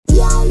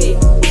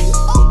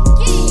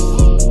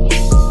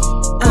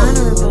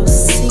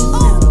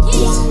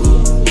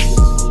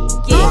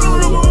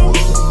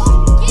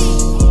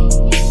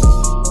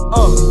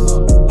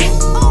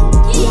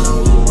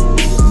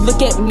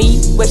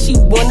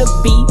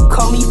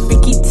call me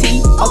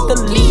FreakyT. Off the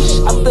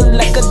leash, I feel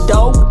like a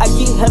dog, I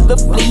get hella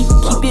flea.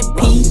 Keep it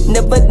P,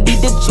 never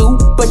needed you,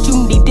 but you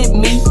needed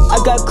me.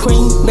 I got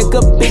cream, make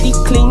a bitty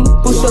clean,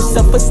 boost your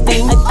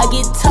self-esteem. I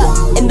get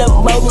tough in the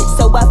moment,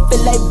 so I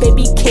feel like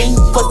baby king.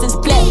 First is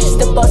black,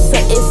 step on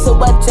something, so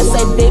I just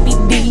like baby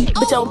D.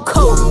 Bitch, I'm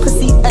cold,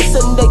 pussy ass,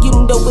 so now you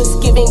know it's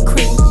giving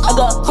cream. I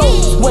got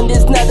hoes, when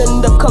there's not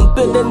enough, come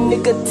build a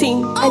nigga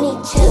team. I need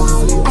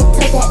chips, I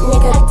tell that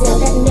nigga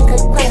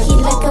he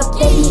like a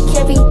baby,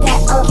 carry that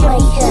on my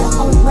hip.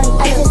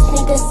 I just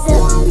need a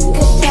sip,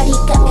 cause shawty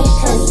got me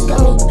pissed.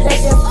 Got me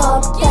pleasure for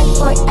that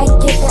boy, I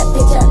give that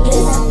bitch a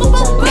list.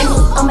 Money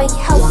on my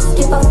house,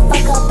 give a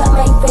fuck about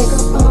my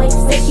wrist.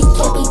 Bitch, you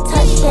can't be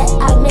touched, that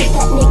I make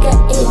that nigga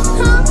in.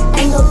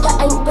 I know that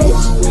I'm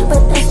rich,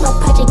 but that's my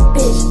project,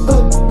 bitch.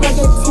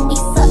 Royalty me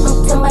something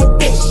to my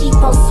bitch, she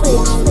won't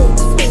switch.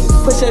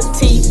 Push a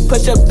T,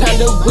 push a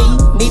pound of weed,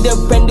 need a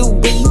brand new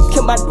weed.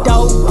 Kill my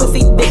dog,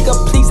 pussy nigga,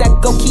 please, I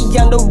go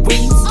Keanu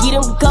Reeves. Get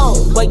him gone,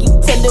 why you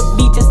telling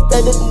me just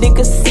let a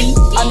nigga see?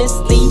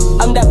 Honestly,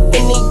 I'm not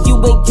feeling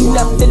you and you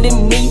not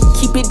feeling me.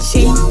 Keep it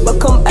G, but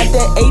come at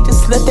the age,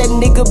 just let that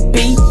nigga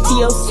be.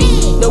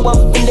 TLC, no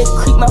I'm finna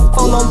creep my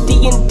phone on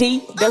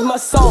D&D. That's my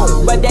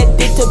song, but that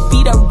did to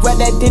beat, I run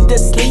that did to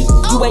sleep.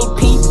 You ain't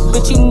P,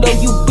 but you know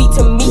you beat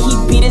to me, he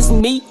beat is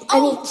me. I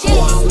need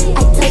chips,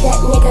 I tell that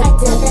nigga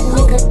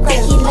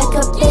he like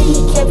a baby,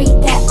 carry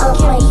that on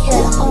my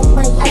hip.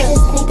 I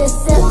just need a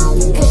sip,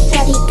 cause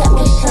shawty got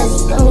me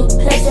pissed. Got me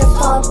pleasure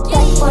for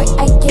that boy,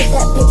 I give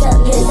that bitch a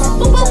list.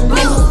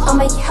 Money on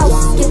my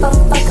house, give a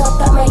fuck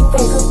about my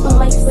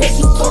wrist. Bitch,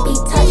 you can't be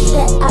touched,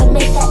 that I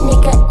make that